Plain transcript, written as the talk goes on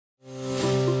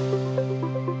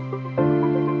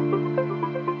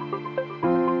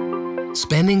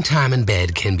Spending time in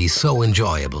bed can be so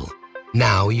enjoyable.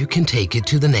 Now you can take it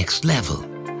to the next level.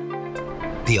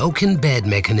 The OKIN bed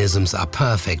mechanisms are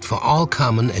perfect for all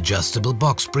common adjustable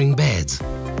box spring beds,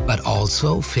 but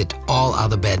also fit all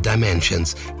other bed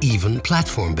dimensions, even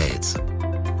platform beds.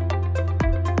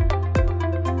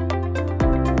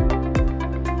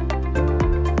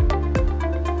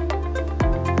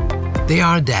 They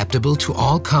are adaptable to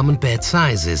all common bed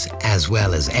sizes, as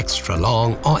well as extra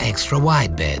long or extra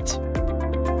wide beds.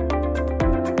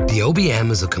 The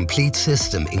OBM is a complete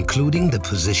system, including the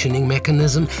positioning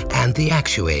mechanism and the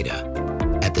actuator.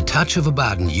 At the touch of a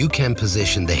button, you can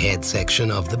position the head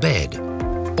section of the bed,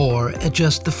 or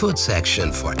adjust the foot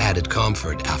section for added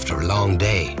comfort after a long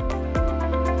day.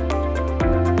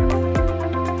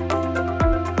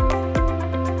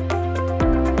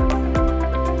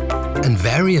 And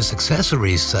various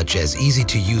accessories such as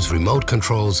easy-to-use remote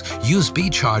controls,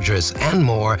 USB chargers and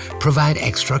more provide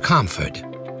extra comfort.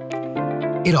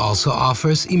 It also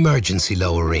offers emergency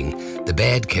lowering. The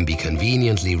bed can be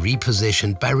conveniently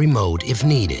repositioned by remote if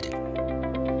needed.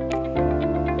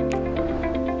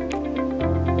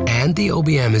 And the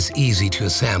OBM is easy to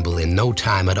assemble in no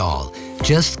time at all.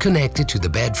 Just connect it to the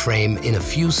bed frame in a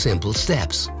few simple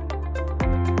steps.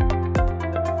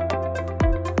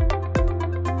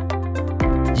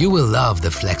 You will love the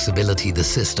flexibility the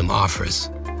system offers.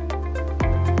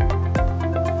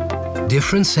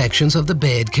 Different sections of the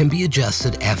bed can be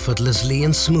adjusted effortlessly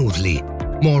and smoothly.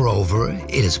 Moreover,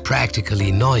 it is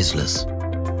practically noiseless.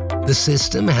 The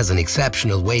system has an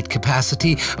exceptional weight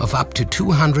capacity of up to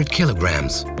 200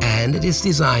 kilograms, and it is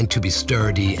designed to be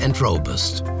sturdy and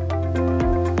robust.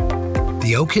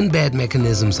 The OKIN bed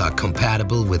mechanisms are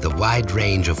compatible with a wide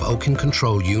range of OKIN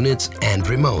control units and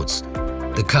remotes.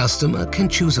 The customer can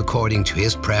choose according to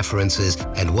his preferences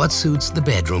and what suits the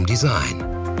bedroom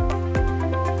design.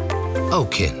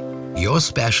 OKIN, your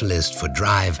specialist for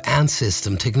drive and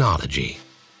system technology.